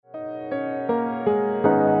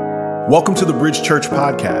Welcome to the Bridge Church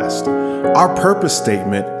podcast. Our purpose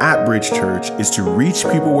statement at Bridge Church is to reach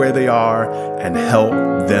people where they are and help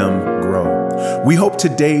them grow. We hope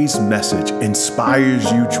today's message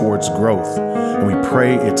inspires you towards growth, and we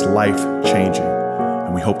pray it's life-changing.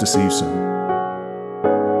 And we hope to see you soon.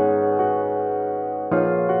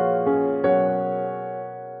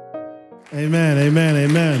 Amen, amen,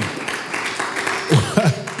 amen.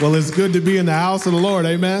 Well, it's good to be in the house of the Lord,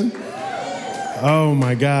 amen? Oh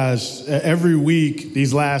my gosh. Every week,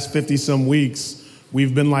 these last 50-some weeks,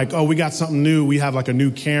 we've been like, oh, we got something new. We have like a new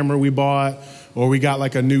camera we bought, or we got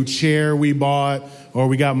like a new chair we bought, or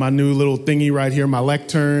we got my new little thingy right here, my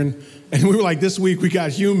lectern. And we were like, this week we got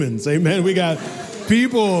humans, amen? We got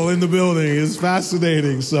people in the building. It's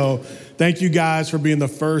fascinating. So thank you guys for being the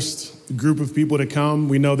first group of people to come.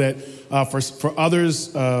 We know that for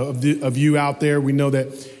others of you out there, we know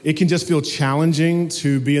that it can just feel challenging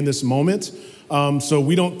to be in this moment. So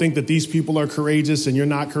we don't think that these people are courageous and you're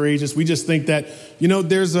not courageous. We just think that, you know,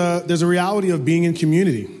 there's a reality of being in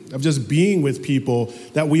community, of just being with people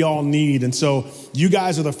that we all need. And so you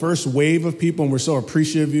guys are the first wave of people, and we're so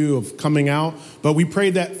appreciative of you of coming out. But we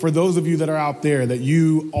pray that for those of you that are out there, that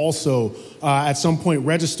you also at some point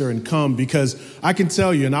register and come, because I can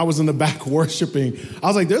tell you, and I was in the back worshiping, I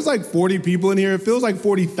was like, there's like 40 people in here. It feels like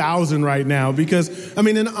 40,000 right now, because, I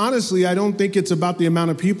mean, and honestly, I don't think it's about the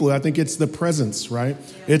amount of people. I think it's the presence, right?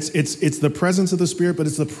 It's the presence of the Spirit, but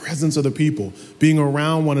it's the presence of the people, being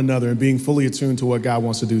around one another and being fully attuned to what God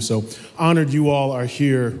wants to do. So honored you all are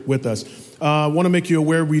here with us. Want to make you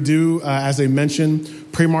aware we do, as I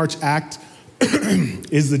mentioned, Pre-March Act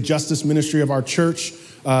is the justice ministry of our church.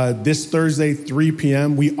 This Thursday, 3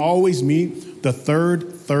 p.m. We always meet the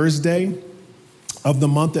third Thursday of the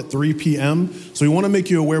month at 3 p.m. So we want to make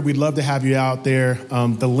you aware. We'd love to have you out there.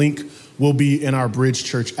 The link will be in our Bridge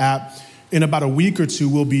Church app. In about a week or two,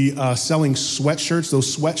 we'll be selling sweatshirts.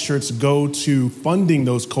 Those sweatshirts go to funding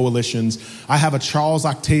those coalitions. I have a Charles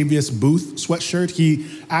Octavius Booth sweatshirt.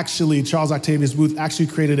 Charles Octavius Booth actually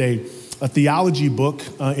created a theology book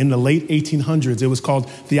in the late 1800s. It was called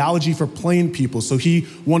Theology for Plain People. So he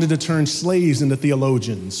wanted to turn slaves into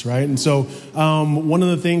theologians, right? And so one of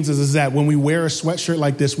the things is that when we wear a sweatshirt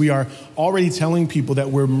like this, we are already telling people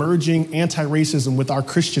that we're merging anti-racism with our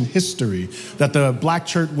Christian history, that the black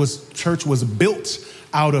church was built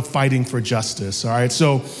out of fighting for justice, all right?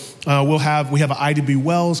 So we have an Ida B.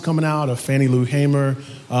 Wells coming out, a Fannie Lou Hamer,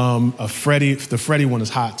 a Freddie. The Freddie one is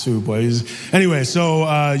hot too, boys. Anyway,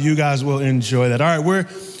 so you guys will enjoy that. All right,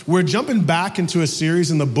 we're jumping back into a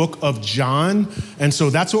series in the book of John, and so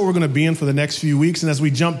that's what we're going to be in for the next few weeks. And as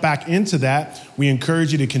we jump back into that, we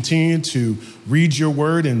encourage you to continue to read your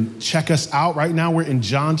word and check us out. Right now, we're in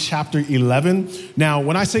John chapter 11. Now,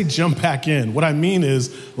 when I say jump back in, what I mean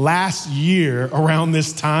is last year around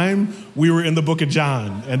this time, we were in the book of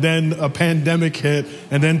John, and then a pandemic hit,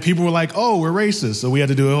 and then people were like, oh, we're racist. So we had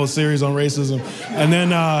to do a whole series on racism.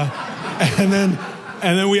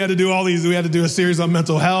 And then we had to do we had to do a series on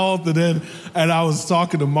mental health. And I was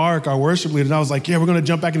talking to Mark, our worship leader, and I was like, yeah, we're going to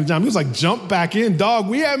jump back into John. He was like, jump back in, dog.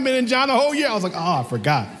 We haven't been in John a whole year. I was like, oh, I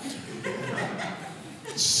forgot.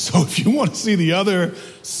 So if you want to see the other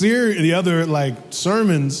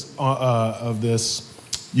sermons of this,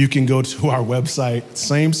 you can go to our website.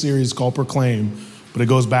 Same series called Proclaim, but it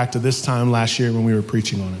goes back to this time last year when we were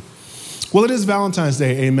preaching on it. Well, it is Valentine's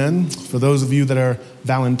Day, amen. For those of you that are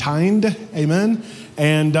valentined, amen.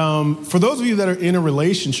 And for those of you that are in a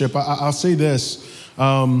relationship, I'll say this.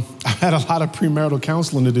 I've had a lot of premarital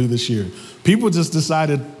counseling to do this year. People just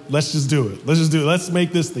decided, let's just do it. Let's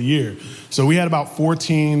make this the year. So we had about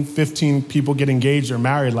 14, 15 people get engaged or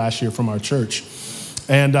married last year from our church.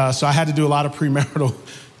 And so I had to do a lot of premarital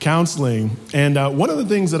counseling. And one of the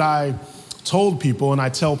things that I told people, and I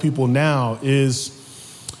tell people now, is,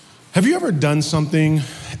 have you ever done something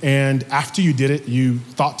and after you did it, you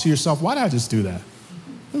thought to yourself, why did I just do that?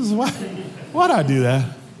 Why did I do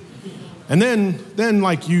that? And then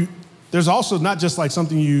like there's also not just like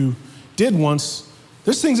something you did once,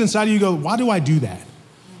 there's things inside of you go, why do I do that?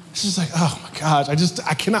 It's just like, oh my gosh,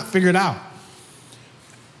 I cannot figure it out.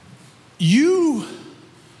 You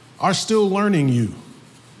are still learning you.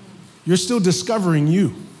 You're still discovering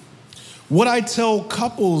you. What I tell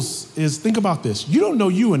couples is, think about this. You don't know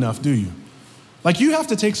you enough, do you? Like, you have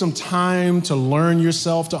to take some time to learn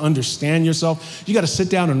yourself, to understand yourself. You got to sit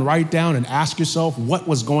down and write down and ask yourself what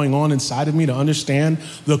was going on inside of me to understand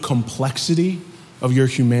the complexity of your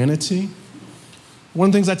humanity. One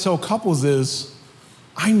of the things I tell couples is,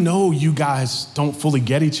 I know you guys don't fully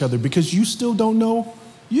get each other because you still don't know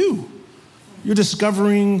you. You're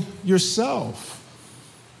discovering yourself.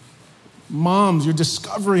 Moms, you're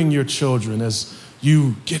discovering your children as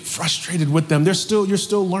you get frustrated with them. You're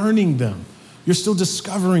still learning them. You're still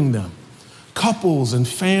discovering them. Couples and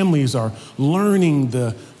families are learning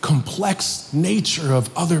the complex nature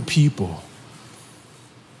of other people.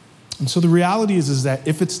 And so the reality is that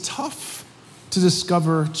if it's tough to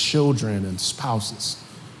discover children and spouses,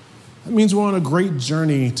 that means we're on a great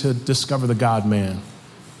journey to discover the God-man,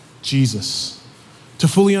 Jesus, to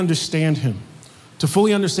fully understand him, to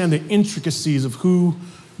fully understand the intricacies of who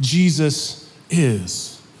Jesus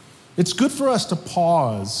is. It's good for us to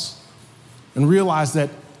pause and realize that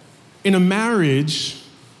in a marriage,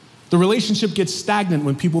 the relationship gets stagnant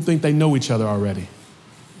when people think they know each other already.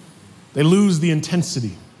 They lose the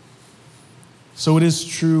intensity. So it is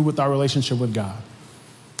true with our relationship with God.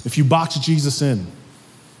 If you box Jesus in,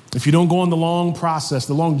 if you don't go on the long process,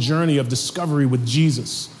 the long journey of discovery with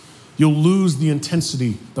Jesus, you'll lose the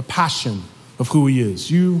intensity, the passion of who he is.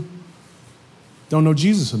 You don't know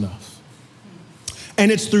Jesus enough.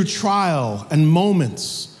 And it's through trial and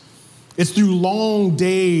moments. It's through long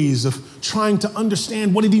days of trying to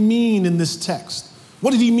understand, what did he mean in this text?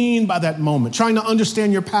 What did he mean by that moment? Trying to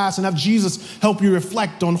understand your past and have Jesus help you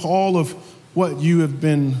reflect on all of what you have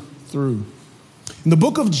been through. In the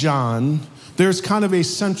book of John, there's kind of a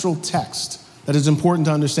central text that is important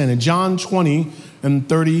to understand. In John 20 and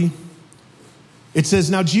 30, it says,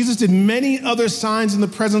 "Now Jesus did many other signs in the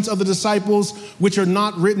presence of the disciples, which are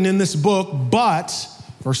not written in this book, but,"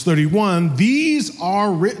 verse 31, "these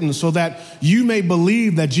are written so that you may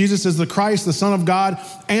believe that Jesus is the Christ, the Son of God,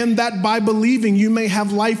 and that by believing you may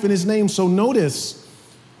have life in his name." So notice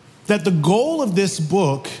that the goal of this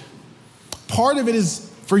book, part of it is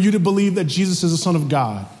for you to believe that Jesus is the Son of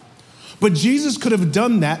God. But Jesus could have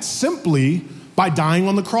done that simply by dying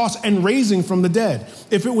on the cross and raising from the dead.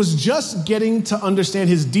 If it was just getting to understand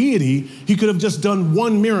his deity, he could have just done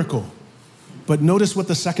one miracle. But notice what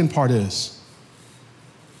the second part is.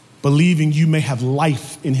 Believing you may have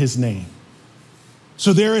life in his name.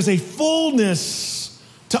 So there is a fullness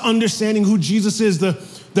to understanding who Jesus is, the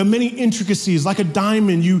many intricacies. Like a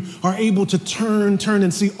diamond, you are able to turn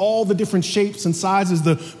and see all the different shapes and sizes,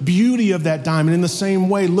 the beauty of that diamond. In the same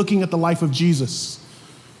way, looking at the life of Jesus,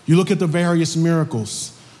 you look at the various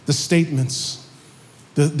miracles, the statements,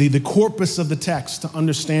 the corpus of the text to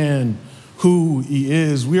understand who he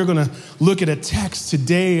is. We are going to look at a text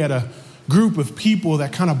today at a group of people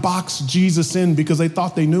that kind of boxed Jesus in because they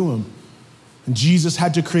thought they knew him. And Jesus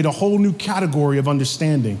had to create a whole new category of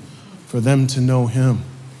understanding for them to know him.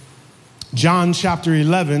 John chapter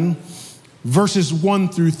 11, verses 1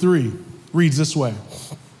 through 3 reads this way.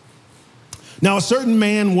 "Now a certain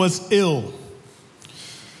man was ill,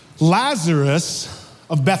 Lazarus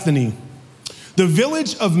of Bethany, the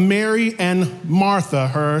village of Mary and Martha,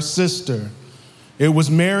 her sister. It was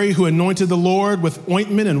Mary who anointed the Lord with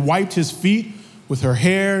ointment and wiped his feet with her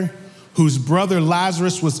hair, whose brother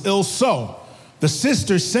Lazarus was ill. So the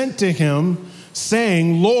sister sent to him,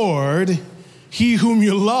 saying, 'Lord, he whom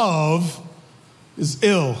you love is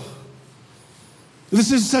ill.'"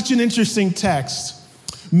 This is such an interesting text.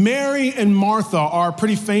 Mary and Martha are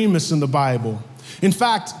pretty famous in the Bible. In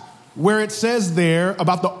fact, where it says there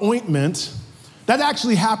about the ointment, that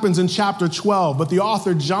actually happens in chapter 12, but the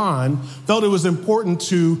author John felt it was important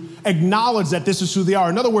to acknowledge that this is who they are.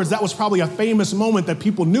 In other words, that was probably a famous moment that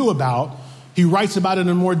people knew about. He writes about it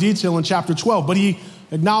in more detail in chapter 12, but he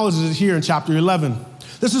acknowledges it here in chapter 11.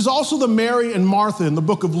 This is also the Mary and Martha in the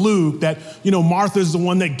book of Luke that, Martha is the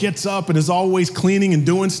one that gets up and is always cleaning and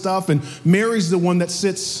doing stuff, and Mary's the one that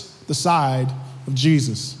sits beside of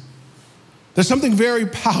Jesus. There's something very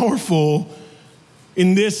powerful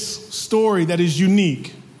in this story that is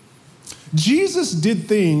unique. Jesus did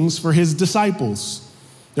things for his disciples.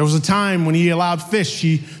 There was a time when he allowed fish.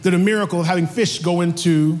 He did a miracle of having fish go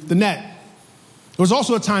into the net. There was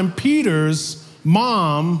also a time Peter's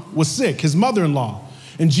mom was sick, his mother-in-law,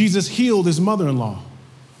 and Jesus healed his mother-in-law.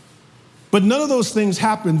 But none of those things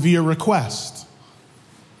happened via request.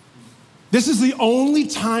 This is the only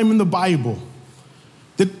time in the Bible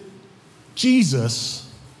that Jesus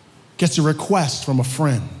gets a request from a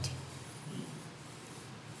friend.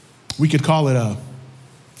 We could call it a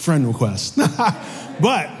friend request.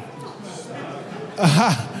 But,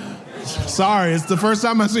 sorry, it's the first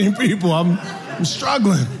time I've seen people. I'm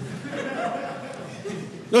struggling.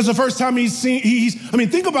 It was the first time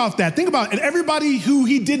think about that. Think about it. And everybody who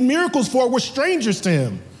he did miracles for were strangers to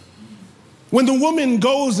him. When the woman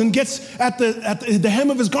goes and gets at the hem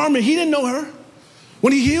of his garment, he didn't know her.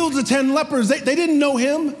 When he healed the 10 lepers, they didn't know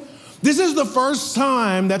him. This is the first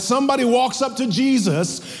time that somebody walks up to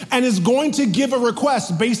Jesus and is going to give a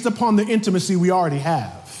request based upon the intimacy we already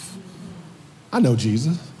have. I know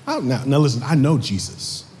Jesus. Now listen, I know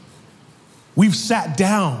Jesus. We've sat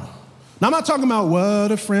down. Now, I'm not talking about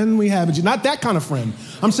what a friend we have. Not that kind of friend.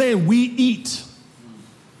 I'm saying we eat.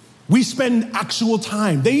 We spend actual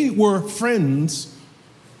time. They were friends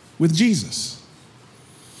with Jesus.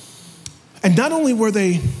 And not only were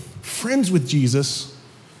they friends with Jesus,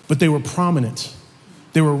 but they were prominent.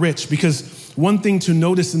 They were rich. Because one thing to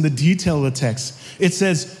notice in the detail of the text, it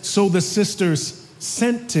says, so the sisters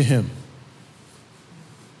sent to him.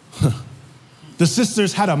 The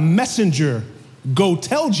sisters had a messenger go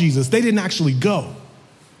tell Jesus. They didn't actually go.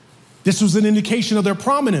 This was an indication of their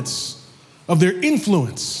prominence, of their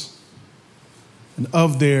influence, and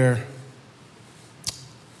of their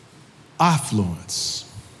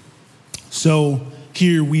affluence. So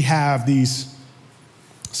here we have these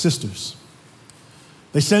sisters.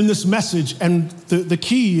 They send this message, and the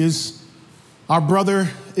key is our brother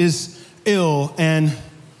is ill. And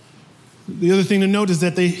the other thing to note is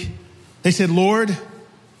that they said, Lord,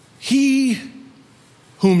 he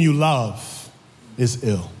whom you love is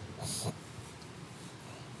ill.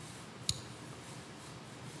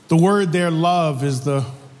 The word there, love, is the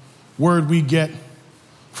word we get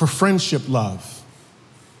for friendship love.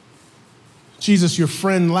 Jesus, your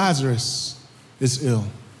friend Lazarus is ill.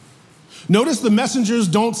 Notice the messengers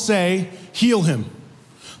don't say, heal him.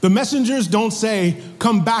 The messengers don't say,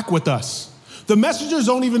 come back with us. The messengers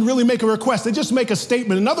don't even really make a request. They just make a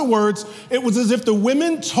statement. In other words, it was as if the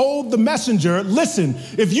women told the messenger, listen,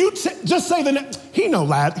 if you just say the name, he know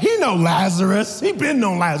Lazarus. He been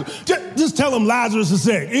known Lazarus. Just tell him Lazarus is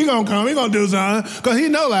sick. He gonna come. He gonna do something because he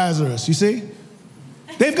know Lazarus, you see?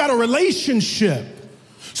 They've got a relationship.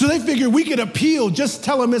 So they figured we could appeal. Just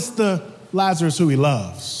tell him it's the Lazarus who he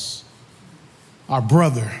loves, our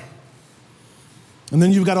brother. And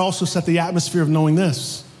then you've got to also set the atmosphere of knowing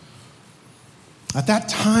this. At that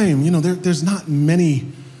time, there's not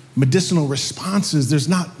many medicinal responses. There's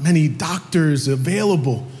not many doctors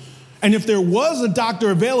available. And if there was a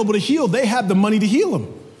doctor available to heal, they had the money to heal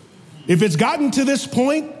him. If it's gotten to this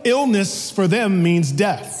point, illness for them means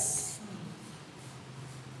death.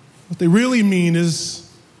 What they really mean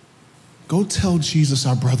is, go tell Jesus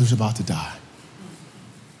our brother's about to die.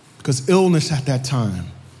 Because illness at that time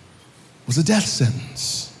was a death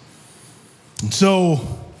sentence. And so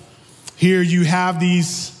here you have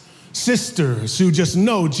these sisters who just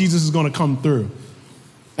know Jesus is going to come through.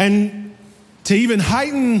 And to even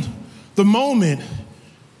heighten the moment,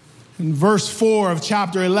 in verse 4 of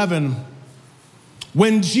chapter 11,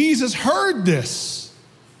 when Jesus heard this,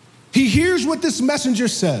 he hears what this messenger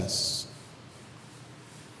says.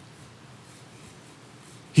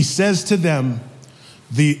 He says to them,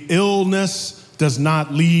 the illness does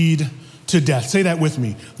not lead to death. Say that with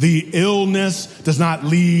me. The illness does not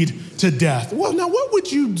lead to death. Well, now what would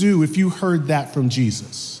you do if you heard that from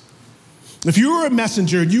Jesus? If you were a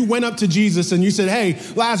messenger and you went up to Jesus and you said, hey,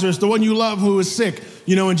 Lazarus, the one you love who is sick,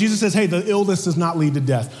 and Jesus says, hey, the illness does not lead to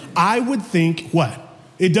death. I would think, what?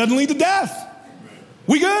 It doesn't lead to death.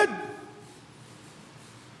 We good?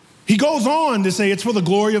 He goes on to say it's for the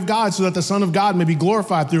glory of God so that the Son of God may be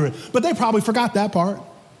glorified through it. But they probably forgot that part.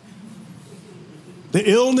 The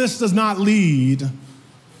illness does not lead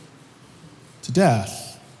to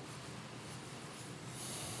death.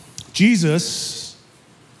 Jesus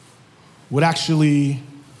would actually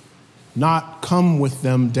not come with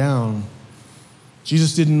them down.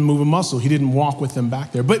 Jesus didn't move a muscle. He didn't walk with them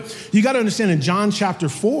back there. But you got to understand, in John chapter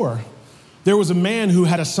 4, there was a man who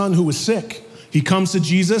had a son who was sick. He comes to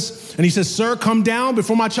Jesus and he says, sir, come down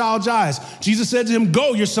before my child dies. Jesus said to him,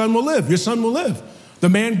 go, your son will live. Your son will live. The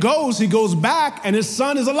man goes, he goes back, and his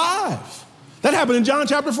son is alive. That happened in John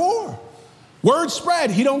chapter 4. Word spread,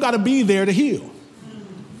 he don't got to be there to heal.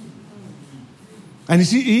 And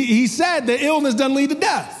he said the illness doesn't lead to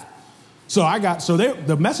death. So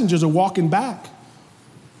the messengers are walking back,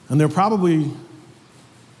 and they're probably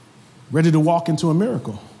ready to walk into a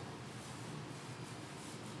miracle.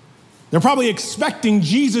 They're probably expecting,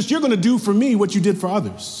 Jesus, you're going to do for me what you did for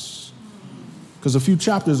others. Because a few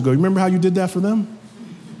chapters ago, you remember how you did that for them?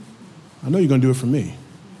 I know you're going to do it for me.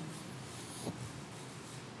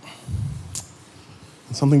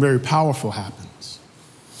 And something very powerful happens.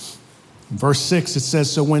 In verse 6, it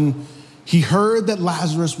says, so when he heard that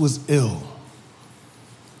Lazarus was ill,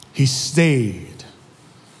 he stayed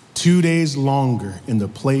 2 days longer in the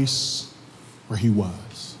place where he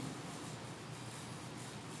was.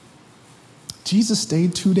 Jesus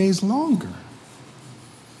stayed 2 days longer.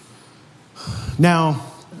 Now,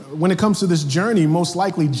 when it comes to this journey, most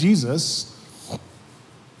likely Jesus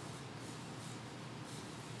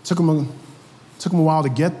took him a while to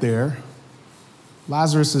get there.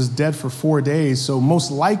 Lazarus is dead for 4 days, so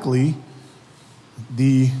most likely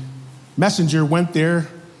the messenger went there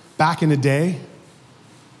back in the day,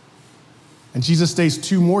 and Jesus stays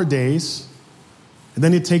 2 more days, and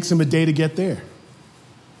then it takes him a day to get there.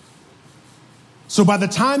 So by the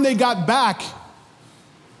time they got back,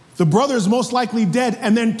 the brother is most likely dead,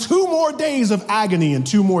 and then 2 more days of agony and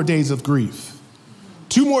 2 more days of grief.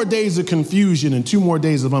 2 more days of confusion and 2 more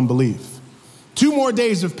days of unbelief. 2 more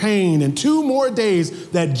days of pain and 2 more days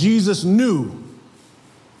that Jesus knew,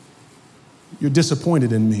 you're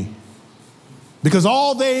disappointed in me. Because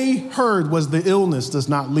all they heard was the illness does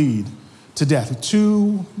not lead to death.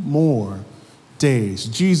 2 more days.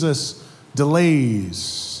 Jesus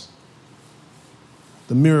delays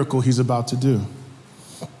the miracle he's about to do.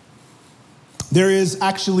 There is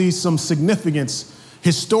actually some significance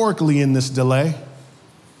historically in this delay.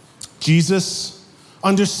 Jesus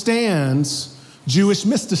understands Jewish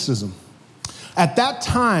mysticism. At that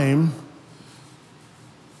time,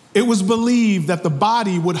 it was believed that the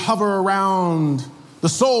soul would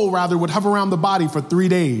hover around the body for 3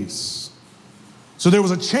 days. So there was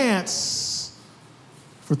a chance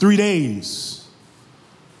for 3 days.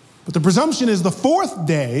 But the presumption is the 4th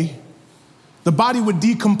day, the body would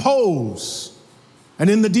decompose. And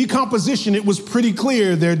in the decomposition, it was pretty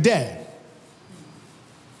clear they're dead.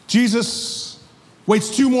 Jesus waits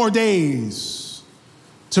 2 more days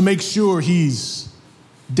to make sure he's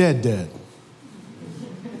dead.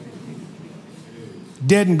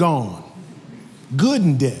 Dead and gone. Good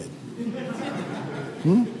and dead.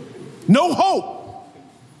 No hope.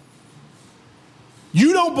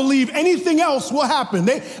 You don't believe anything else will happen.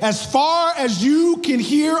 As far as you can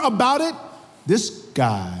hear about it, this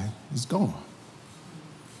guy is gone.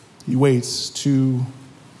 He waits 2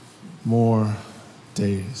 more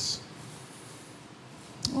days.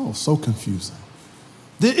 Oh, so confusing.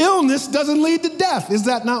 The illness doesn't lead to death. Is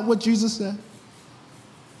that not what Jesus said?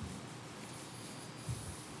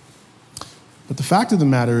 But the fact of the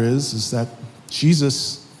matter is that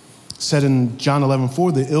Jesus said in John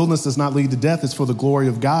 11:4, the illness does not lead to death. It's for the glory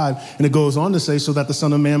of God. And it goes on to say, so that the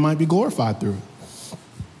Son of Man might be glorified through it.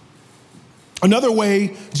 Another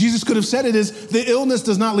way Jesus could have said it is, the illness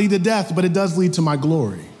does not lead to death, but it does lead to my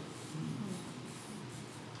glory.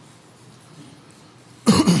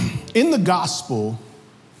 In the gospel,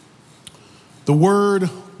 the word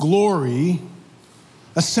glory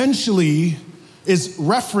essentially is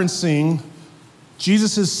referencing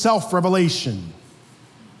Jesus' self-revelation,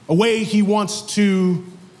 a way he wants to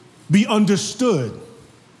be understood.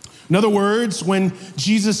 In other words, when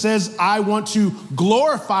Jesus says, I want to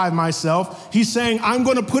glorify myself, he's saying, I'm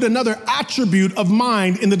going to put another attribute of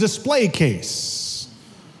mine in the display case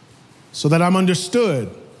so that I'm understood,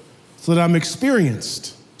 so that I'm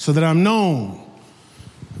experienced, so that I'm known.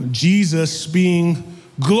 Jesus being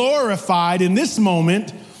glorified in this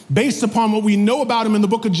moment, based upon what we know about him in the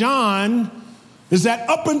book of John, is that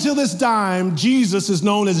up until this time, Jesus is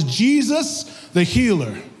known as Jesus the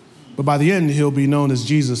healer. But by the end, he'll be known as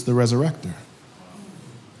Jesus the resurrector.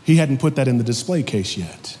 He hadn't put that in the display case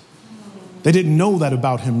yet. They didn't know that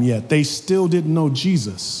about him yet. They still didn't know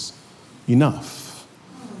Jesus enough.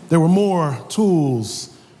 There were more tools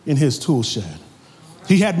in his tool shed.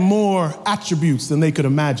 He had more attributes than they could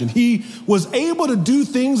imagine. He was able to do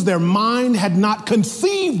things their mind had not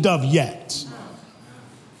conceived of yet.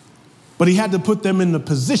 But he had to put them in the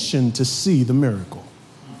position to see the miracle.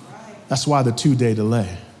 That's why the 2-day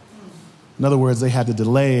delay. In other words, they had to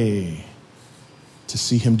delay to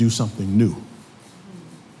see him do something new.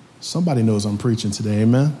 Somebody knows I'm preaching today,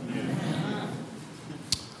 amen?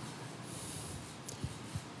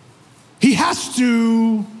 He has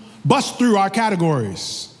to bust through our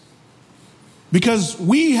categories because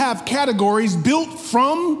we have categories built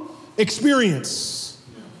from experience.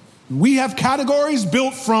 We have categories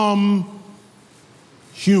built from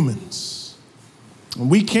humans. And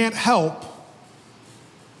we can't help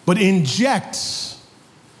but inject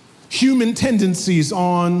human tendencies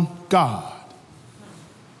on God.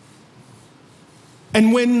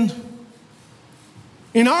 And when,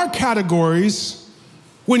 in our categories,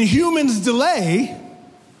 when humans delay,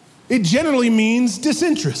 it generally means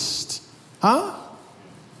disinterest. Huh?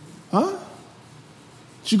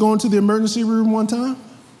 Did you go into the emergency room one time?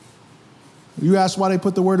 You asked why they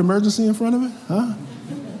put the word emergency in front of it? Huh?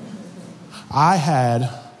 I had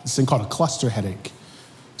this thing called a cluster headache.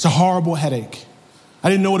 It's a horrible headache. I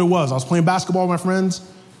didn't know what it was. I was playing basketball with my friends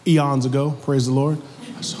eons ago, praise the Lord.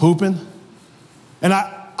 I was hooping. And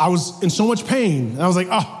I was in so much pain. And I was like,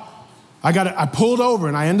 I pulled over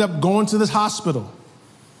and I ended up going to this hospital.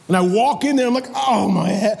 And I walk in there, I'm like, oh, my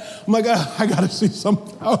head. I'm like, I got to see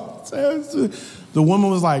something. The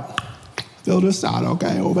woman was like, fill this out,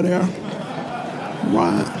 okay, over there.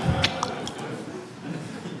 Right.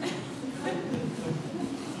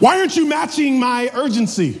 Why aren't you matching my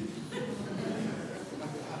urgency?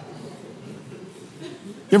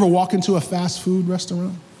 You ever walk into a fast food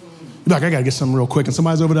restaurant? You're like, I gotta get something real quick. And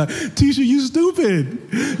somebody's over there, Tisha, you stupid.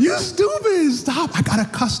 You stupid. Stop. I got a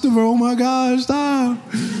customer. Oh my gosh, stop.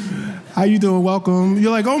 How you doing? Welcome.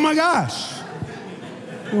 You're like, oh my gosh.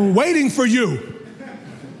 We're waiting for you.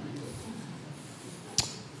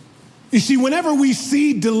 You see, whenever we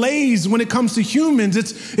see delays when it comes to humans,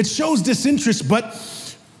 it shows disinterest, but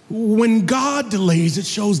when God delays, it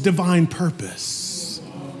shows divine purpose.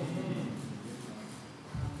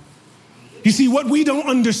 You see, what we don't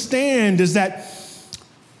understand is that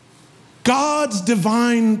God's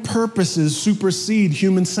divine purposes supersede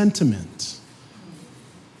human sentiment.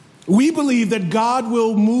 We believe that God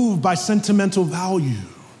will move by sentimental value,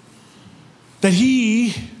 that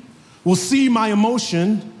he will see my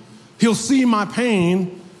emotion, he'll see my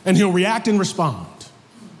pain, and he'll react and respond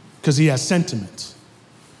because he has sentiment.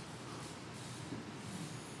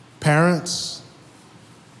 Parents,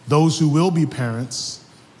 those who will be parents,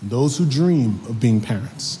 and those who dream of being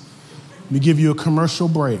parents, let me give you a commercial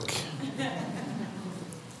break.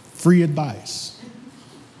 Free advice.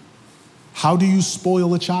 How do you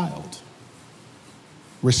spoil a child?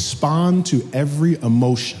 Respond to every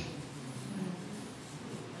emotion.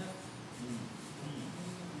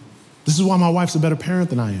 This is why my wife's a better parent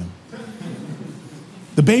than I am.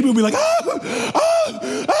 The baby will be like,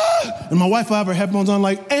 and my wife will have her headphones on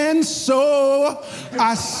like, and so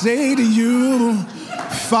I say to you,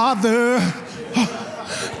 Father,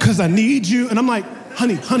 because I need you. And I'm like,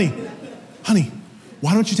 honey,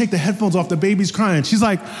 why don't you take the headphones off? The baby's crying. She's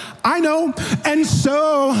like, I know. And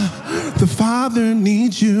so the Father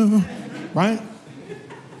needs you, right?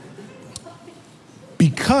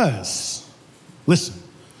 Because, listen,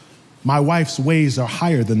 my wife's ways are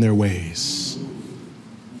higher than their ways.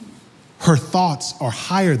 Her thoughts are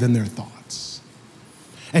higher than their thoughts.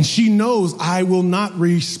 And she knows I will not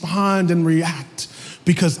respond and react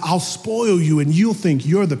because I'll spoil you and you'll think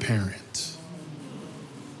you're the parent.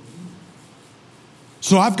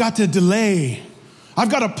 So I've got to delay. I've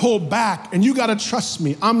got to pull back, and you got to trust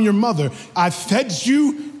me. I'm your mother. I've fed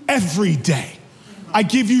you every day. I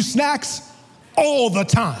give you snacks all the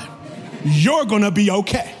time. You're going to be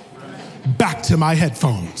okay. Back to my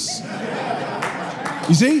headphones.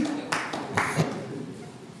 You see?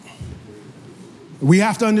 We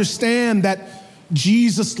have to understand that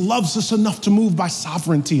Jesus loves us enough to move by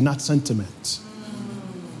sovereignty, not sentiment.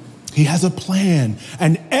 He has a plan.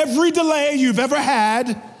 And every delay you've ever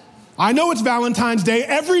had, I know it's Valentine's Day,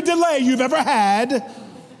 every delay you've ever had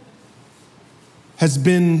has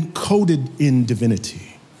been coded in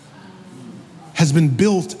divinity, has been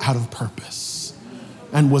built out of purpose,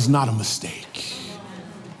 and was not a mistake.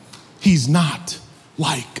 He's not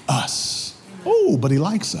like us. Oh, but he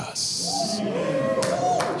likes us.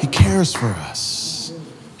 He cares for us.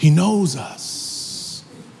 He knows us.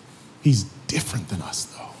 He's different than us,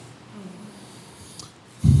 though.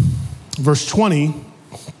 Verse 20,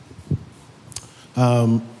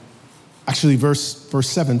 verse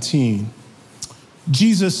 17,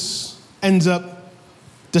 Jesus ends up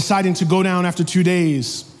deciding to go down after 2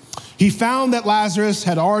 days. He found that Lazarus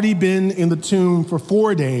had already been in the tomb for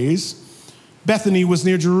 4 days. Bethany was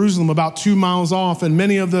near Jerusalem, about 2 miles off, and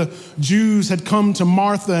many of the Jews had come to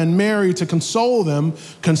Martha and Mary to console them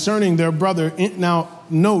concerning their brother. Now,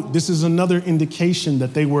 note, this is another indication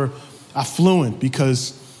that they were affluent,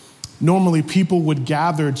 because normally people would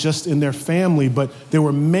gather just in their family, but there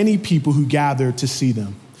were many people who gathered to see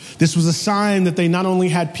them. This was a sign that they not only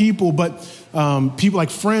had people, but people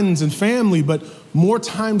like friends and family, but more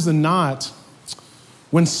times than not,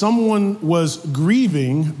 when someone was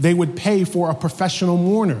grieving, they would pay for a professional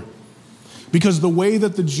mourner. Because the way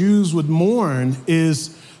that the Jews would mourn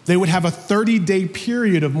is they would have a 30-day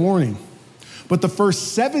period of mourning. But the first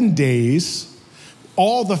 7 days,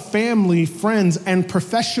 all the family, friends, and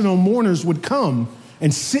professional mourners would come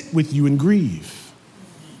and sit with you and grieve.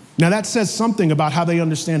 Now that says something about how they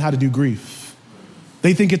understand how to do grief.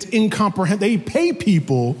 They think it's incomprehensible. They pay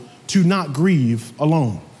people to not grieve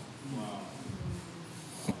alone.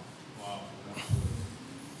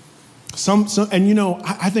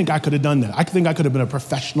 I think I could have done that. I think I could have been a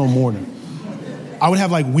professional mourner. I would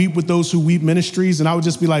have like Weep with Those Who Weep ministries, and I would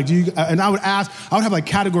just be like, I would have like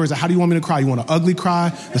categories of how do you want me to cry? You want an ugly cry,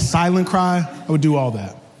 the silent cry? I would do all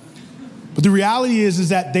that. But the reality is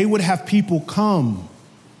that they would have people come.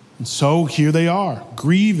 And so here they are,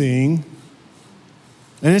 grieving.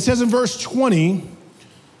 And it says in verse 20,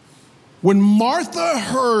 When Martha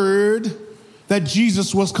heard that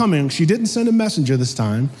Jesus was coming, she didn't send a messenger this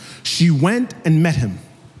time. She went and met him.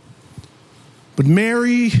 But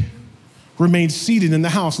Mary remained seated in the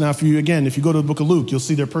house. Now, if you go to the book of Luke, you'll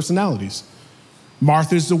see their personalities.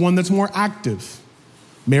 Martha's the one that's more active.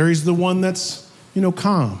 Mary's the one that's,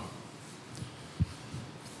 calm.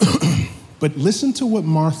 But listen to what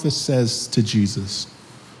Martha says to Jesus.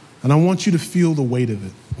 And I want you to feel the weight of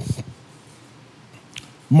it.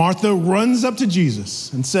 Martha runs up to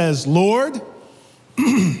Jesus and says, Lord,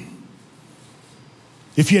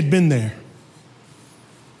 if you had been there,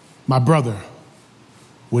 my brother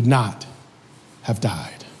would not have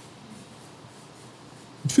died.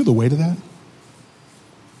 You feel the weight of that?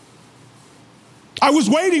 I was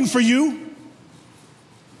waiting for you.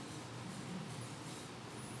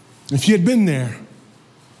 If you had been there,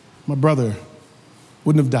 my brother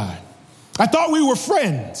wouldn't have died. I thought we were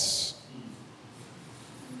friends.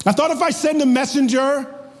 I thought if I send a messenger,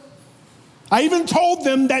 I even told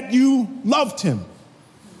them that you loved him.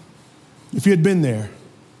 If you had been there,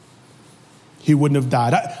 he wouldn't have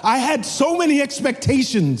died. I had so many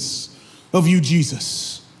expectations of you,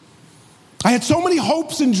 Jesus. I had so many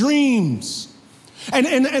hopes and dreams. And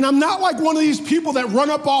I'm not like one of these people that run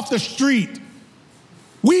up off the street.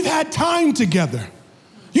 We've had time together.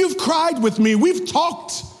 You've cried with me. We've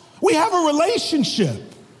talked. We have a relationship.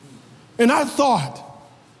 And I thought,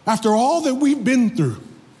 after all that we've been through,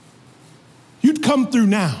 you'd come through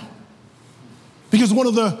now. Because one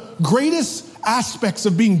of the greatest aspects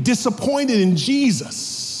of being disappointed in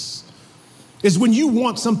Jesus is when you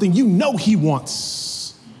want something you know he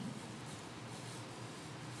wants.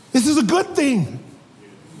 This is a good thing.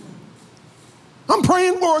 I'm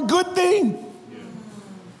praying for a good thing.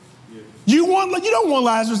 You don't want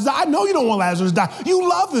Lazarus to die. I know you don't want Lazarus to die. You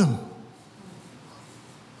love him.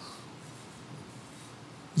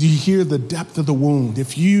 Do you hear the depth of the wound?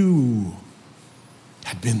 If you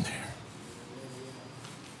had been there.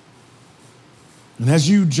 And as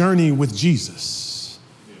you journey with Jesus,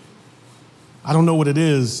 I don't know what it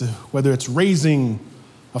is, whether it's raising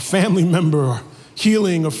a family member or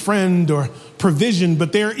healing a friend or provision,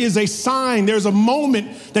 but there is a sign, there's a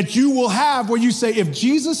moment that you will have where you say, if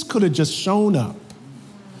Jesus could have just shown up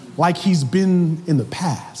like he's been in the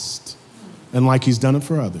past and like he's done it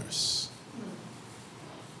for others,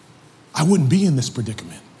 I wouldn't be in this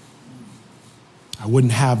predicament. I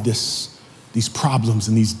wouldn't have these problems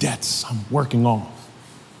and these debts I'm working off.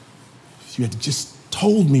 If you had just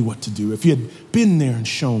told me what to do, if you had been there and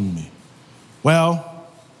shown me. Well,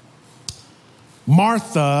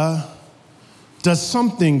 Martha does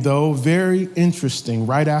something, though, very interesting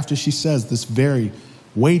right after she says this very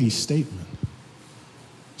weighty statement.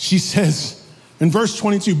 She says in verse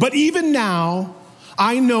 22, but even now,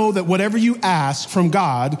 I know that whatever you ask from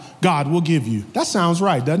God, God will give you. That sounds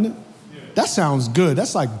right, doesn't it? Yeah. That sounds good.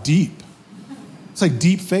 That's like deep. It's like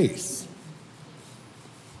deep faith.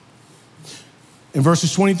 In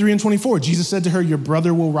verses 23 and 24, Jesus said to her, your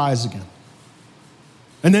brother will rise again.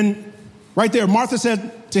 And then right there, Martha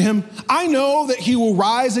said to him, I know that he will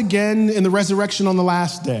rise again in the resurrection on the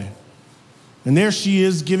last day. And there she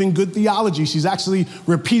is giving good theology. She's actually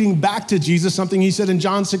repeating back to Jesus something he said in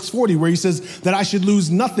John 6:40, where he says that I should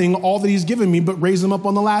lose nothing, all that he's given me, but raise him up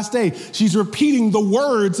on the last day. She's repeating the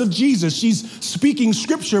words of Jesus. She's speaking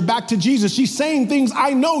scripture back to Jesus. She's saying things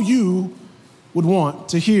I know you would want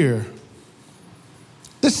to hear.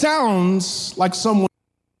 This sounds like someone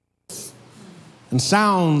and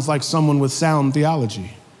sounds like someone with sound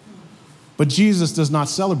theology. But Jesus does not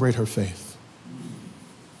celebrate her faith.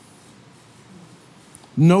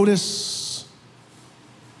 Notice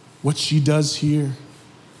what she does here.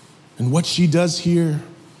 And what she does here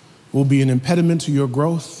will be an impediment to your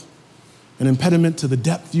growth, an impediment to the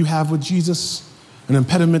depth you have with Jesus, an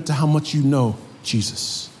impediment to how much you know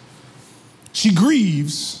Jesus. She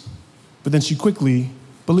grieves, but then she quickly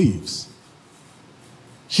believes.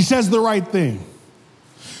 She says the right thing.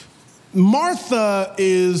 Martha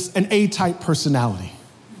is an A-type personality.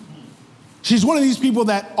 She's one of these people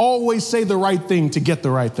that always say the right thing to get the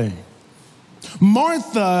right thing.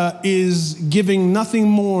 Martha is giving nothing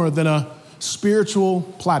more than a spiritual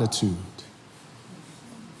platitude.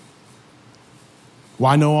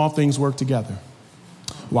 Well, I know all things work together.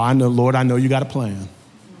 Well, I know, Lord, I know you got a plan.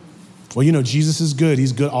 Well, you know, Jesus is good.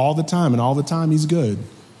 He's good all the time, and all the time he's good.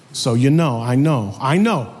 So I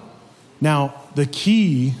know. Now, the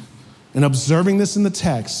key in observing this in the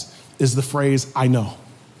text is the phrase, I know.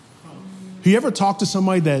 Have you ever talked to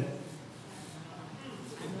somebody that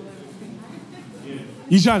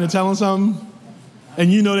you trying to tell them something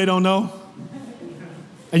and you know they don't know?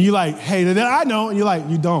 And you're like, hey, I know. And you're like,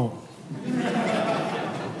 you don't.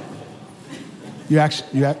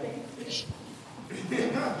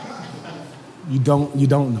 You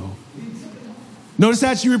don't know. Notice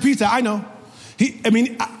that she repeats that. I know.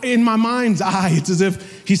 In my mind's eye, it's as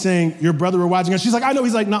if he's saying, your brother were watching us. She's like, I know.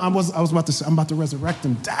 He's like, no, I was about to say, I'm about to resurrect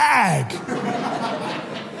him. Dag.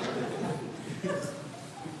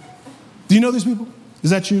 Do you know these people? Is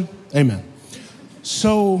that you? Amen.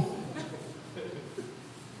 So,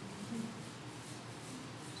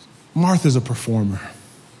 Martha's a performer.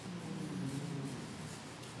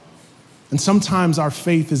 And sometimes our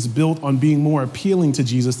faith is built on being more appealing to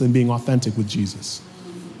Jesus than being authentic with Jesus.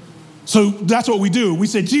 So that's what we do. We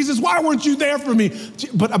say, Jesus, why weren't you there for me?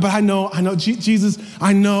 But I know, Jesus,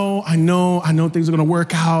 I know things are going to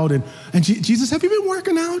work out. And Jesus, have you been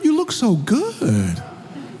working out? You look so good.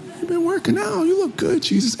 You've been working out. You look good,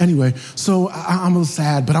 Jesus. Anyway, so I'm a little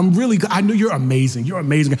sad, but I'm really good. I know you're amazing. You're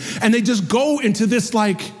amazing. And they just go into this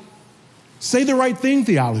say the right thing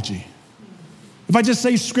theology. If I just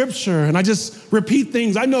say scripture and I just repeat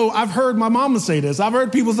things, I know I've heard my mama say this. I've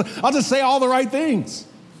heard people say, I'll just say all the right things.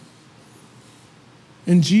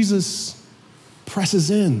 And Jesus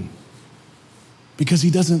presses in because he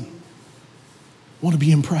doesn't want to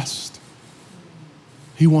be impressed.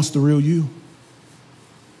 He wants the real you.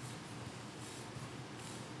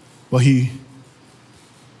 Well, he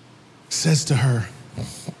says to her,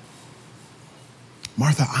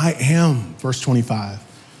 Martha, I am, verse 25,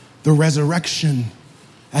 the resurrection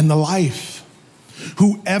and the life.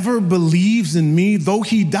 Whoever believes in me, though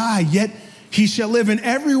he die, yet he shall live. And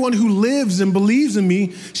everyone who lives and believes in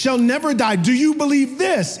me shall never die. Do you believe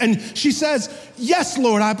this? And she says, yes,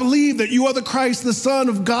 Lord, I believe that you are the Christ, the Son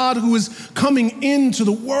of God, who is coming into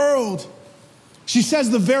the world. She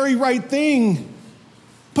says the very right thing.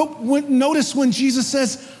 But notice when Jesus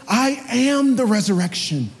says, I am the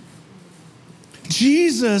resurrection.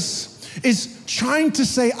 Jesus is trying to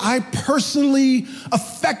say, I personally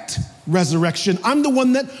affect resurrection. I'm the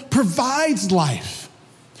one that provides life.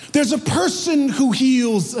 There's a person who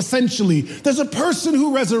heals, essentially. There's a person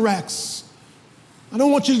who resurrects. I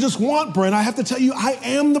don't want you to just want bread. I have to tell you, I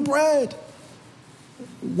am the bread.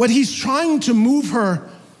 What he's trying to move her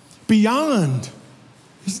beyond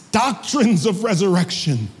is doctrines of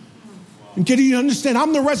resurrection. And can you understand?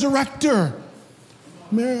 I'm the resurrector.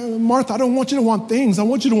 Martha, I don't want you to want things. I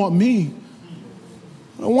want you to want me.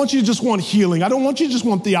 I don't want you to just want healing. I don't want you to just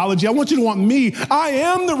want theology. I want you to want me. I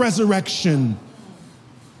am the resurrection.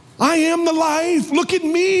 I am the life. Look at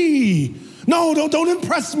me. No, don't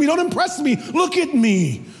impress me. Don't impress me. Look at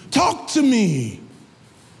me. Talk to me.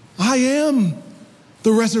 I am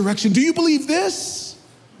the resurrection. Do you believe this?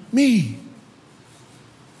 Me.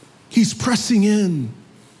 He's pressing in.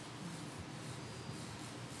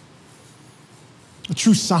 A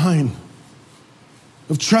true sign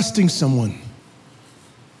of trusting someone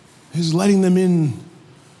is letting them in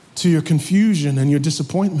to your confusion and your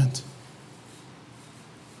disappointment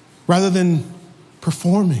rather than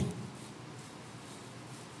performing,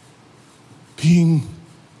 being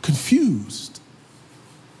confused.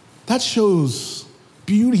 That shows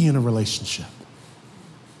beauty in a relationship.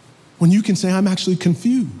 When you can say, I'm actually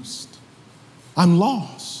confused. I'm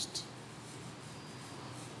lost.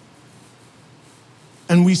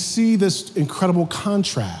 And we see this incredible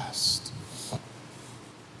contrast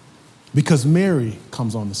because Mary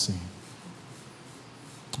comes on the scene.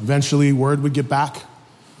 Eventually, word would get back,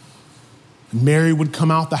 and Mary would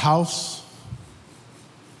come out the house.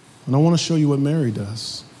 And I want to show you what Mary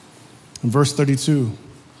does. In verse 32,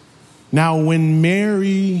 now when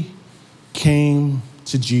Mary came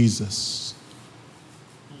to Jesus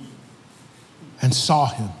and saw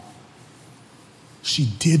him, she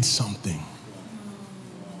did something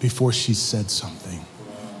before she said something.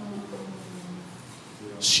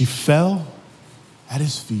 She fell at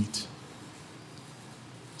his feet,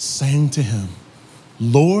 saying to him,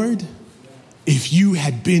 Lord, if you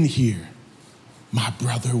had been here, my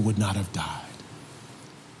brother would not have died.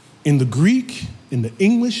 In the Greek, in the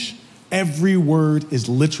English, every word is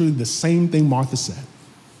literally the same thing Martha said.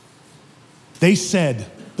 They said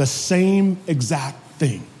the same exact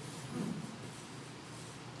thing.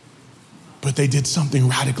 But they did something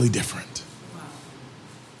radically different.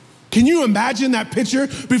 Can you imagine that picture?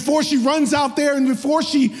 Before she runs out there and before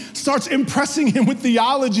she starts impressing him with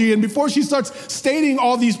theology and before she starts stating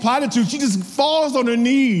all these platitudes, she just falls on her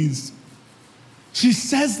knees. She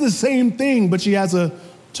says the same thing, but she has a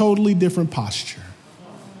totally different posture.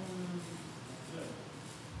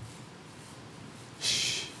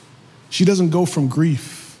 She doesn't go from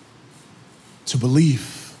grief to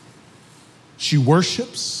belief. She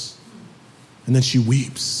worships. And then she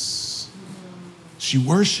weeps. She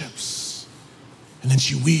worships. And then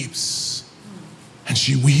she weeps. And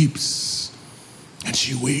she weeps. And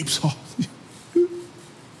she weeps.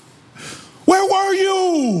 Where were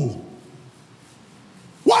you?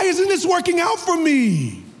 Why isn't this working out for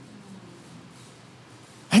me?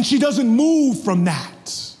 And she doesn't move from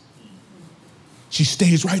that. She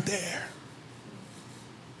stays right there.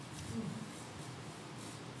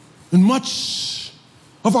 And much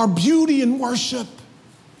of our beauty in worship,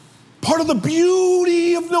 part of the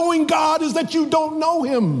beauty of knowing God is that you don't know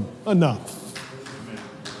him enough.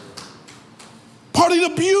 Part of the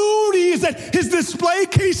beauty is that his display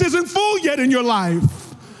case isn't full yet in your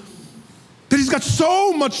life. That he's got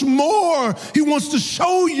so much more he wants to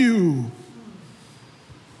show you.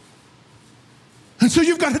 And so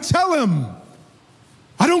you've got to tell him,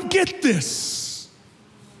 I don't get this.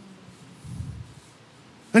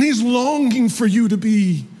 And he's longing for you to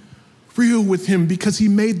be real with him because he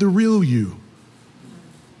made the real you.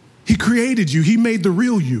 He created you. He made the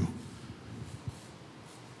real you.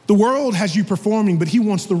 The world has you performing, but he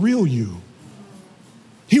wants the real you.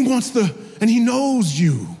 And he knows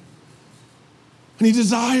you. And he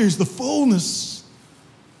desires the fullness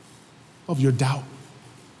of your doubt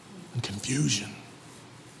and confusion.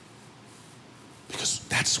 Because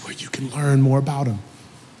that's where you can learn more about him.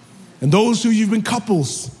 And those who you've been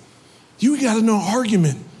couples, you got to know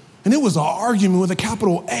argument. And it was an argument with a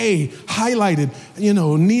capital A, highlighted,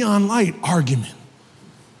 neon light argument.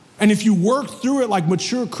 And if you worked through it like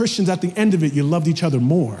mature Christians, at the end of it, you loved each other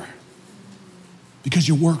more. Because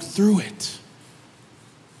you worked through it.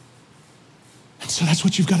 And so that's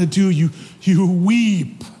what you've got to do. You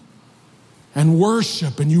weep and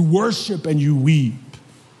worship, and you worship and you weep.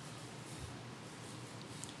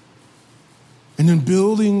 And then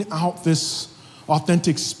building out this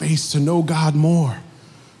authentic space to know God more,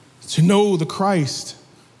 to know the Christ.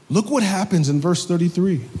 Look what happens in verse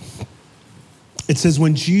 33. It says,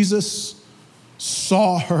 when Jesus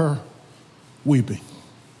saw her weeping,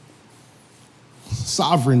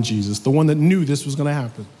 sovereign Jesus, the one that knew this was going to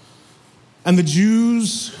happen, and the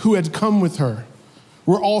Jews who had come with her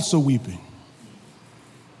were also weeping,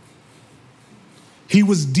 he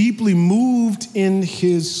was deeply moved in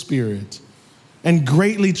his spirit and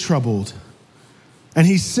greatly troubled. And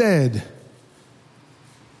he said,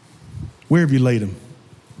 where have you laid him?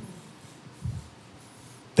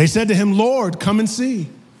 They said to him, Lord, come and see.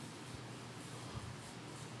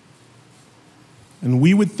 And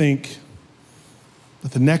we would think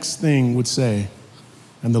that the next thing would say,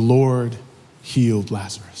 and the Lord healed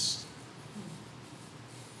Lazarus.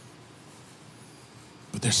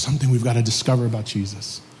 But there's something we've got to discover about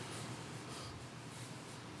Jesus.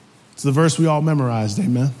 It's the verse we all memorized,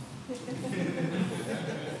 amen?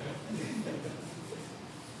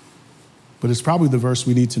 But it's probably the verse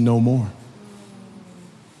we need to know more.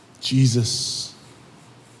 Jesus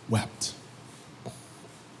wept.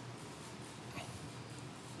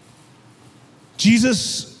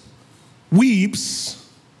 Jesus weeps,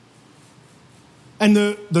 and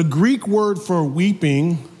the Greek word for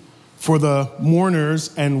weeping for the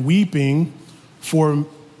mourners and weeping for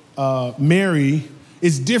Mary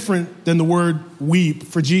is different than the word weep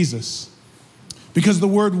for Jesus. Because the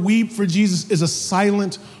word weep for Jesus is a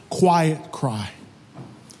silent, quiet cry.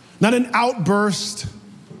 Not an outburst,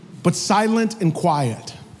 but silent and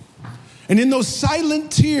quiet. And in those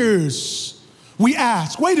silent tears, we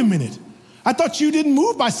ask, wait a minute, I thought you didn't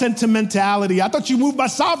move by sentimentality. I thought you moved by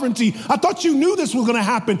sovereignty. I thought you knew this was going to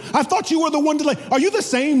happen. I thought you were the one delayed. Are you the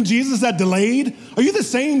same Jesus that delayed? Are you the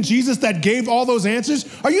same Jesus that gave all those answers?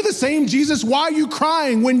 Are you the same Jesus? Why are you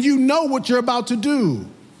crying when you know what you're about to do?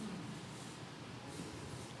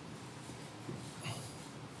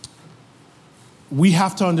 We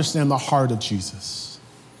have to understand the heart of Jesus.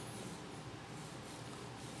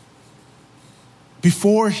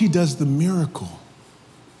 Before he does the miracle,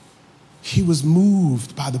 he was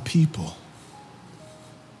moved by the people.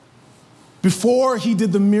 Before he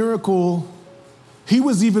did the miracle, he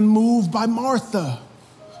was even moved by Martha.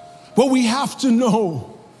 What we have to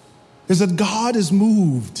know is that God is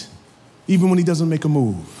moved even when he doesn't make a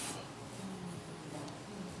move.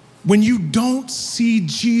 When you don't see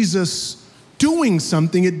Jesus doing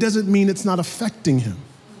something, it doesn't mean it's not affecting him.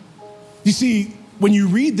 You see, when you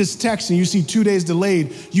read this text and you see 2 days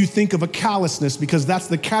delayed, you think of a callousness because that's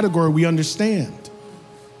the category we understand.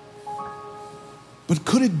 But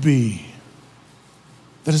could it be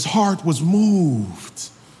that his heart was moved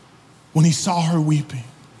when he saw her weeping?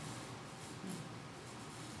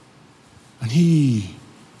 And he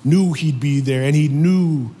knew he'd be there, and he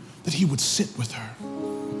knew that he would sit with her.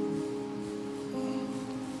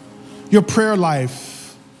 Your prayer life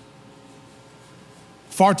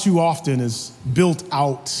far too often is built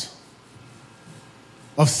out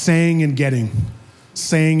of saying and getting,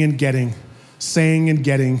 saying and getting, saying and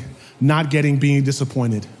getting, not getting, being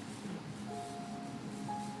disappointed.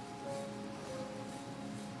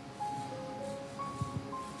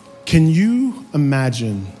 Can you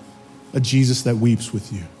imagine a Jesus that weeps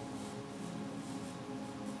with you?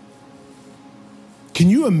 Can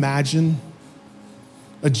you imagine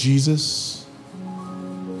a Jesus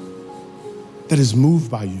that is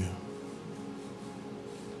moved by you?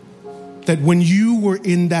 That when you were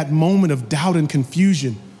in that moment of doubt and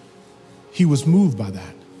confusion, he was moved by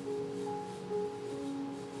that.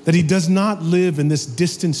 That he does not live in this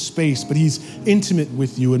distant space, but he's intimate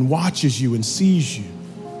with you and watches you and sees you.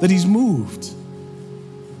 That he's moved.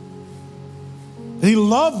 That he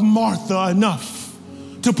loved Martha enough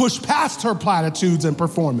to push past her platitudes and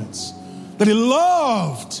performance. That he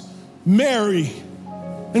loved Mary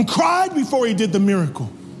and cried before he did the miracle.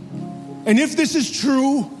 And if this is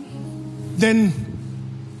true, then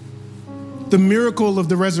the miracle of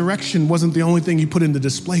the resurrection wasn't the only thing he put in the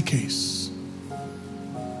display case.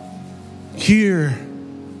 Here,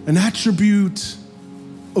 an attribute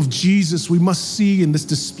of Jesus we must see in this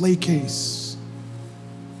display case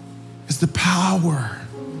is the power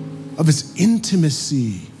of his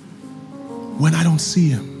intimacy when I don't see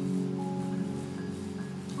him.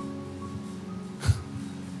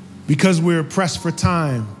 Because we're pressed for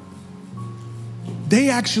time, they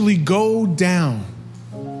actually go down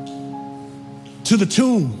to the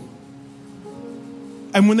tomb.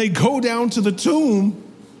 And when they go down to the tomb,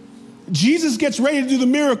 Jesus gets ready to do the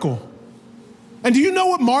miracle. And do you know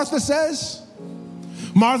what Martha says?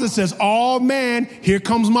 Martha says, oh man, here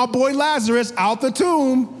comes my boy Lazarus out the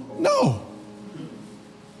tomb. No.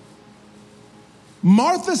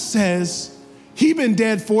 Martha says, he been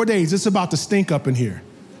dead 4 days. It's about to stink up in here.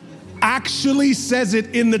 Actually says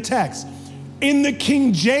it in the text. In the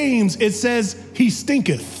King James, it says, he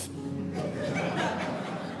stinketh.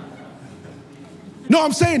 No,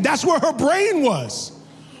 I'm saying that's where her brain was.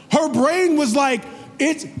 Her brain was like,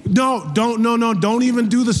 don't even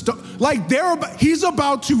do the stuff. Like he's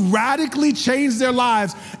about to radically change their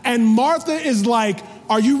lives. And Martha is like,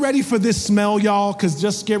 are you ready for this smell, y'all? Because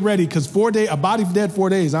just get ready, because 4 days, a body dead 4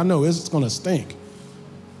 days, I know it's going to stink.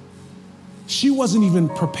 She wasn't even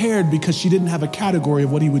prepared because she didn't have a category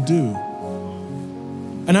of what he would do.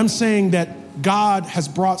 And I'm saying that God has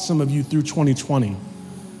brought some of you through 2020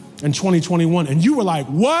 and 2021, and you were like,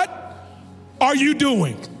 what are you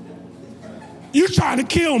doing? You trying to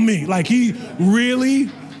kill me. Like he really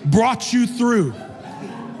brought you through.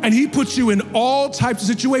 And he puts you in all types of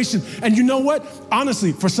situations. And you know what?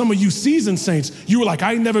 Honestly, for some of you seasoned saints, you were like,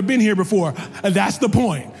 I ain't never been here before. And that's the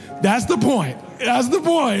point. That's the point. That's the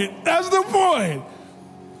point. That's the point.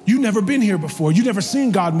 You've never been here before. You've never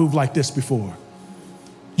seen God move like this before.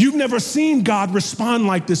 You've never seen God respond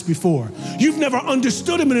like this before. You've never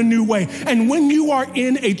understood him in a new way. And when you are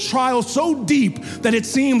in a trial so deep that it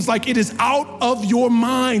seems like it is out of your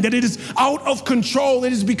mind, that it is out of control,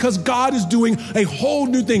 it is because God is doing a whole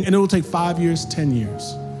new thing. And it will take 5 years, 10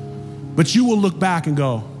 years. But you will look back and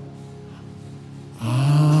go,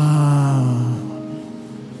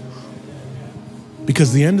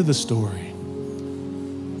 Because the end of the story,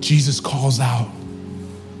 Jesus calls out,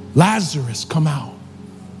 Lazarus, come out.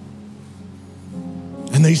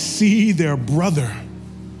 And they see their brother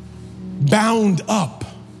bound up.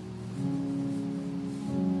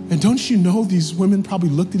 And don't you know these women probably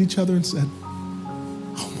looked at each other and said,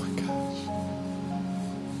 oh my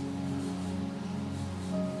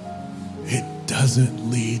gosh. It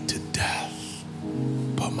doesn't lead to death,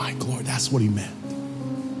 but my glory. That's what he meant.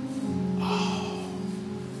 Oh.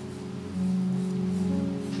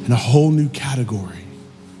 In a whole new category.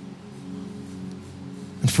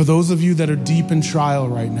 And for those of you that are deep in trial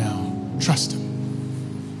right now, trust him.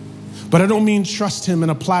 But I don't mean trust him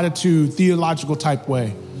in a platitude, theological type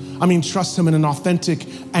way. I mean trust him in an authentic,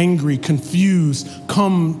 angry, confused,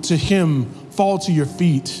 come to him, fall to your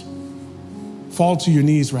feet, fall to your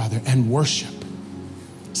knees rather, and worship.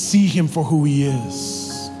 See him for who he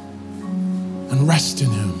is and rest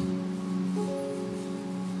in him.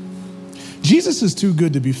 Jesus is too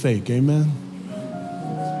good to be fake, amen?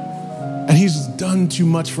 And he's done too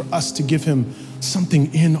much for us to give him something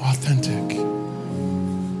inauthentic.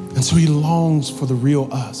 And so he longs for the real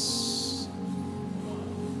us.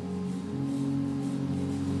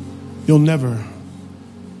 You'll never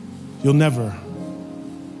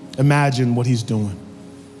imagine what he's doing.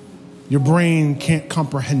 Your brain can't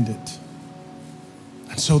comprehend it.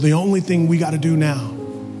 And so the only thing we got to do now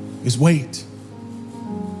is wait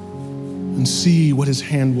and see what his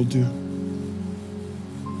hand will do.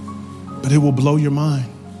 But it will blow your mind.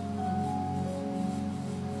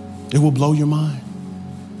 it will blow your mind.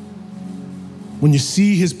 When you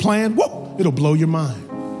see his plan, whoa, it'll blow your mind.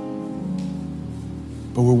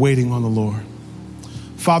 But we're waiting on the Lord.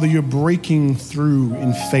 Father, you're breaking through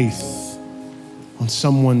in faith on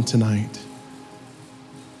someone tonight.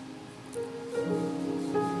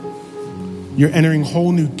 You're entering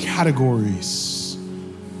whole new categories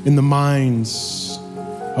in the minds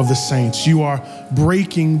of the saints. You are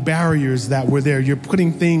breaking barriers that were there. You're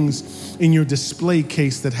putting things in your display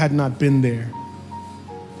case that had not been there.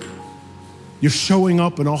 You're showing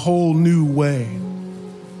up in a whole new way.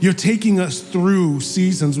 You're taking us through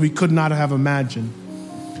seasons we could not have imagined.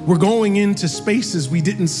 We're going into spaces we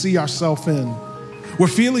didn't see ourselves in. We're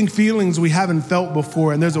feeling feelings we haven't felt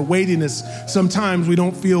before, and there's a weightiness. Sometimes we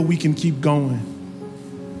don't feel we can keep going.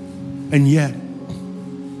 And yet,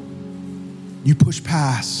 you push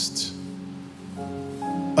past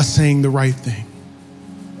us saying the right thing.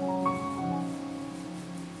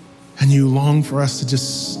 And you long for us to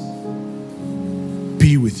just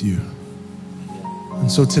be with you.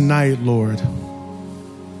 And so tonight, Lord,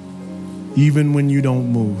 even when you don't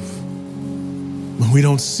move, when we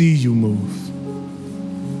don't see you move,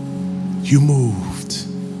 you moved.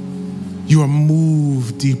 You are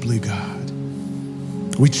moved deeply, God.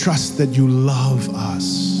 We trust that you love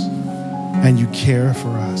us and you care for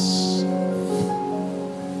us.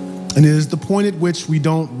 And it is the point at which we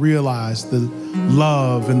don't realize the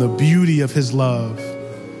love and the beauty of his love.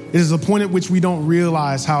 It is the point at which we don't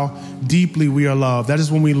realize how deeply we are loved. That is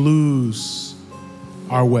when we lose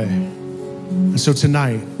our way. And so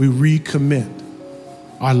tonight, we recommit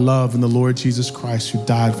our love in the Lord Jesus Christ, who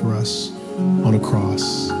died for us on a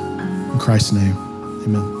cross. In Christ's name,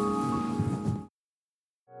 amen.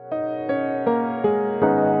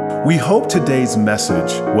 We hope today's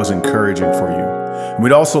message was encouraging for you. And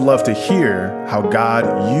we'd also love to hear how God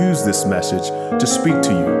used this message to speak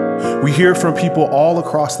to you. We hear from people all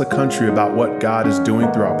across the country about what God is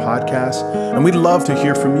doing through our podcast, and we'd love to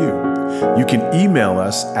hear from you. You can email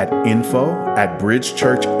us at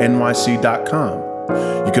info@bridgechurchnyc.com.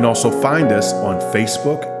 You can also find us on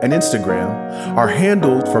Facebook and Instagram. Our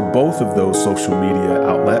handle for both of those social media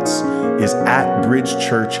outlets is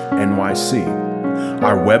 @bridgechurchnyc.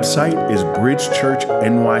 Our website is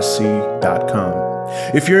bridgechurchnyc.com.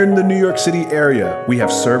 If you're in the New York City area, we have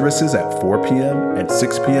services at 4 p.m. and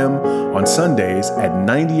 6 p.m. on Sundays at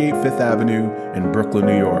 98 Fifth Avenue in Brooklyn,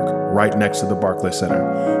 New York, right next to the Barclays Center.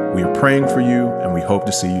 We are praying for you, and we hope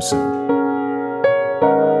to see you soon.